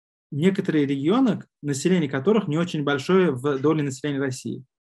некоторые регионы, население которых не очень большое в доле населения России.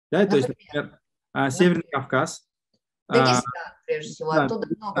 Да? То есть, например, Северный Кавказ. Дагестан, прежде всего, Да, оттуда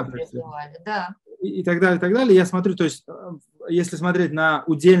много призывали, да. И так далее, и так далее. Я смотрю, то есть, если смотреть на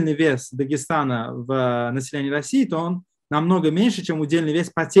удельный вес Дагестана в населении России, то он намного меньше, чем удельный вес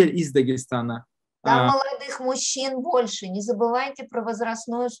потерь из Дагестана. Там молодых мужчин больше, не забывайте про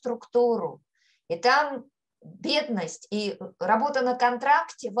возрастную структуру. И там бедность и работа на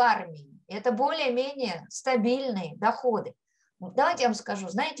контракте в армии – это более-менее стабильные доходы. Давайте я вам скажу,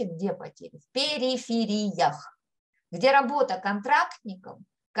 знаете, где потери? В перифериях, где работа контрактником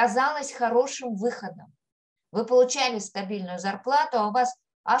казалась хорошим выходом. Вы получали стабильную зарплату, а у вас,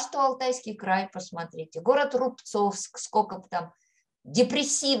 а что Алтайский край, посмотрите, город Рубцовск, сколько там,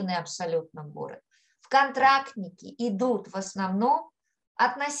 депрессивный абсолютно город. В контрактники идут в основном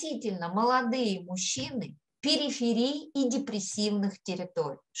относительно молодые мужчины периферий и депрессивных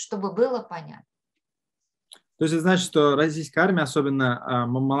территорий, чтобы было понятно. То есть это значит, что российская армия, особенно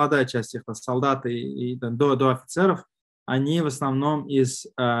молодая часть их, солдаты и до офицеров, они в основном из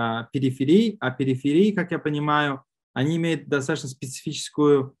периферий, а периферии, как я понимаю, они имеют достаточно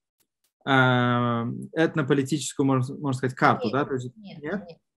специфическую этнополитическую, можно сказать, карту, Нет, да? То есть, нет.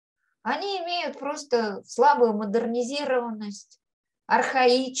 Они имеют просто слабую модернизированность,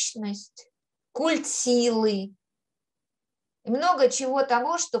 архаичность, культ силы и много чего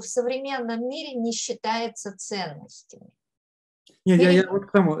того, что в современном мире не считается ценностями. Нет, я вот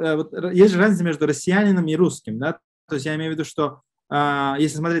к тому, вот есть же разница между россиянином и русским, да? То есть я имею в виду, что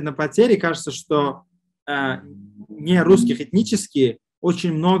если смотреть на потери, кажется, что не русских этнические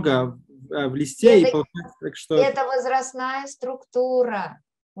очень много в листе. Это возрастная структура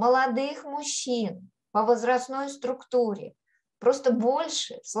молодых мужчин по возрастной структуре. Просто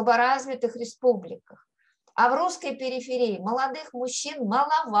больше в слаборазвитых республиках. А в русской периферии молодых мужчин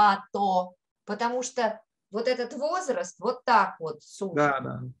маловато, потому что вот этот возраст вот так вот сужен.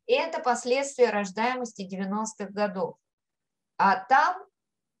 Да. И это последствия рождаемости 90-х годов. А там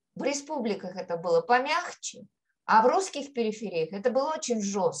в республиках это было помягче, а в русских перифериях это было очень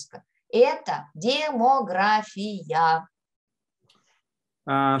жестко. Это демография.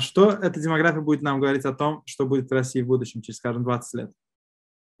 Что эта демография будет нам говорить о том, что будет в России в будущем, через, скажем, 20 лет?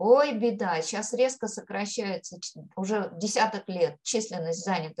 Ой, беда, сейчас резко сокращается уже десяток лет численность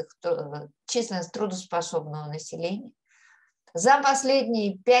трудоспособного населения. За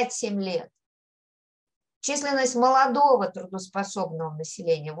последние 5-7 лет численность молодого трудоспособного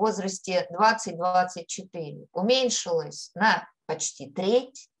населения в возрасте 20-24 уменьшилась на почти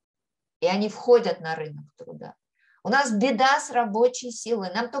треть, и они входят на рынок труда. У нас беда с рабочей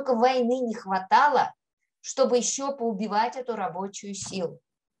силой. Нам только войны не хватало, чтобы еще поубивать эту рабочую силу.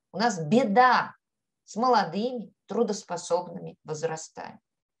 У нас беда с молодыми трудоспособными возрастами.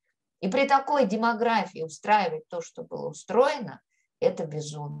 И при такой демографии устраивать то, что было устроено, это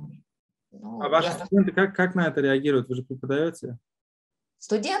безумие. А ваши студенты как на это реагируют? Вы же преподаете?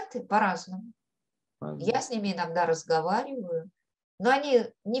 Студенты по-разному. Я с ними иногда разговариваю, но они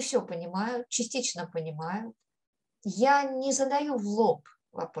не все понимают, частично понимают. Я не задаю в лоб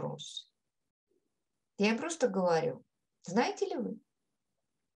вопрос. Я им просто говорю, знаете ли вы,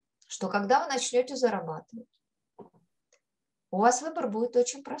 что когда вы начнете зарабатывать, у вас выбор будет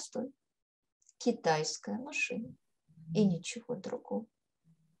очень простой. Китайская машина и ничего другого.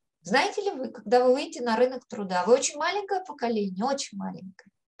 Знаете ли вы, когда вы выйдете на рынок труда, вы очень маленькое поколение, очень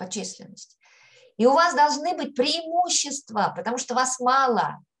маленькое по численности, и у вас должны быть преимущества, потому что вас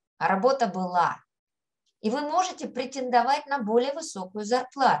мало, а работа была. И вы можете претендовать на более высокую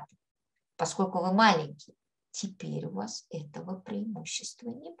зарплату, поскольку вы маленький. Теперь у вас этого преимущества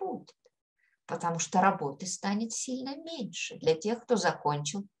не будет, потому что работы станет сильно меньше для тех, кто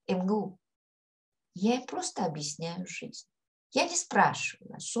закончил МГУ. Я им просто объясняю жизнь. Я не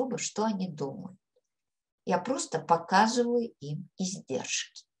спрашиваю особо, что они думают. Я просто показываю им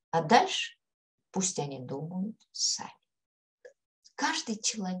издержки. А дальше пусть они думают сами. Каждый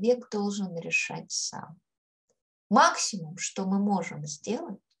человек должен решать сам. Максимум, что мы можем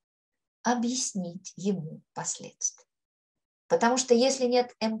сделать, объяснить ему последствия. Потому что если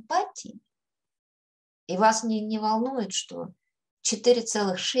нет эмпатии, и вас не волнует, что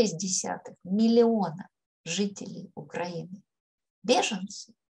 4,6 миллиона жителей Украины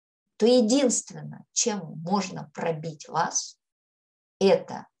беженцы, то единственное, чем можно пробить вас,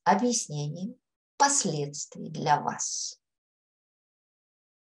 это объяснение последствий для вас.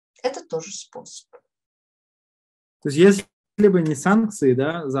 Это тоже способ. То есть если бы не санкции,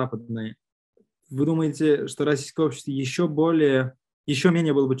 да, западные, вы думаете, что российское общество еще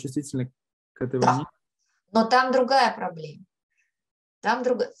менее было бы чувствительно к этой войне? Но там другая проблема.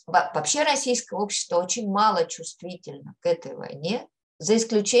 Вообще российское общество очень мало чувствительно к этой войне, за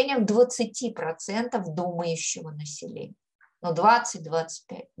исключением 20% думающего населения.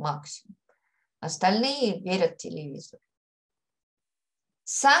 20-25 максимум. Остальные верят телевизору.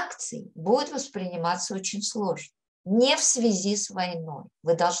 Санкции будут восприниматься очень сложно. Не в связи с войной.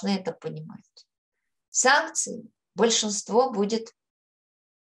 Вы должны это понимать. Санкции большинство будет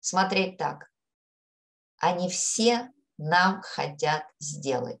смотреть так. Они все нам хотят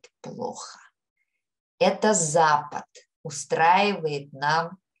сделать плохо. Это Запад устраивает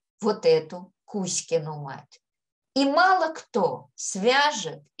нам вот эту Кузькину мать. И мало кто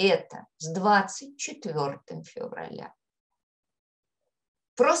свяжет это с 24 февраля.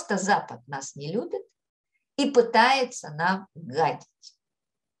 Просто Запад нас не любит и пытается нам гадить.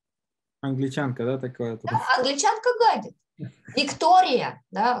 Англичанка, да, такое? Да, англичанка гадит. Виктория,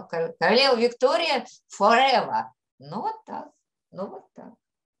 да, королева Виктория forever. Ну вот так, ну вот так.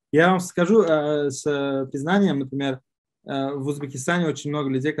 Я вам скажу с признанием, например, в Узбекистане очень много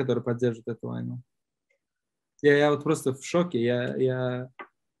людей, которые поддерживают эту войну. Я вот просто в шоке. На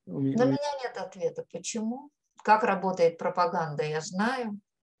меня нет ответа. Почему? Как работает пропаганда, я знаю.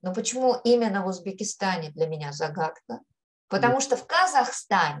 Но почему именно в Узбекистане для меня загадка? Потому что в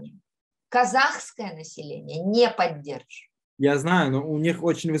Казахстане казахское население не поддерживает. Я знаю, но у них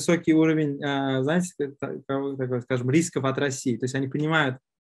очень высокий уровень, знаете, скажем, рисков от России. То есть они понимают,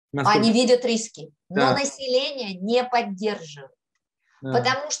 насколько... Они видят риски, но Да. население не поддерживает. Да.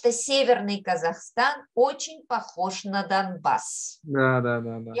 Потому что Северный Казахстан очень похож на Донбасс. Да.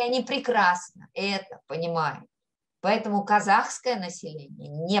 И они прекрасно это понимают. Поэтому казахское население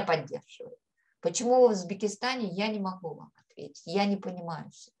не поддерживает. Почему в Узбекистане, я не могу вам ответить. Я не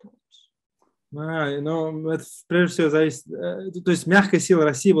понимаю ситуацию. Ну, это прежде всего зависит... То есть мягкая сила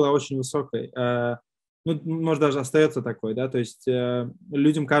России была очень высокой. Ну, может, даже остается такой, да? То есть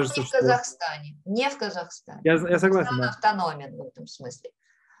людям кажется, что... Не в Казахстане. Я согласен, Он автономен в этом смысле.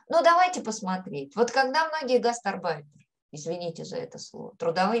 Ну, давайте посмотреть. Вот когда многие гастарбайтеры, извините за это слово,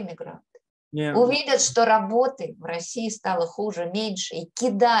 трудовые мигранты, увидят, что работы в России стало хуже, меньше, и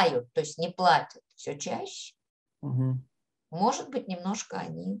кидают, то есть не платят все чаще, может быть, немножко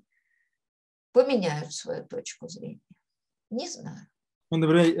они поменяют свою точку зрения. Не знаю.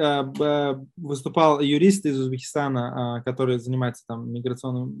 Например, выступал юрист из Узбекистана, который занимается там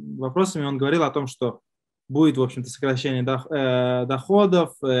миграционными вопросами. Он говорил о том, что будет, в общем-то, сокращение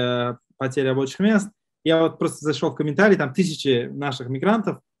доходов, потеря рабочих мест. Я вот просто зашел в комментарии, там тысячи наших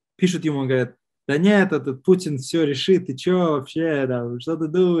мигрантов пишут ему, говорят, да нет, этот Путин все решит, ты что вообще, да, что ты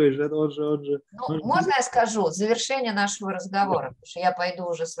думаешь, он же. Можно я скажу завершение нашего разговора, потому что я пойду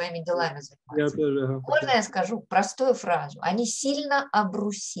уже своими делами заниматься. Можно я скажу простую фразу? Они сильно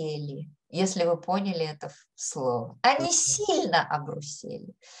обрусели, если вы поняли это слово. Они сильно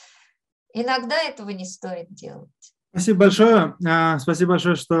обрусели. Иногда этого не стоит делать. Спасибо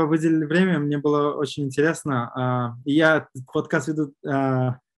большое, что выделили время, мне было очень интересно. Я подкаст веду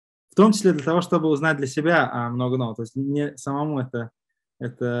в том числе для того, чтобы узнать для себя много нового. То есть мне самому это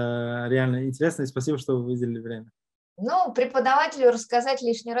реально интересно, и спасибо, что вы выделили время. Ну, преподавателю рассказать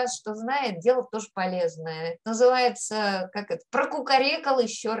лишний раз, что знает, дело тоже полезное. Это называется, прокукарекал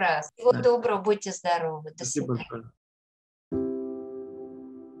еще раз. Всего доброго, будьте здоровы. До свидания.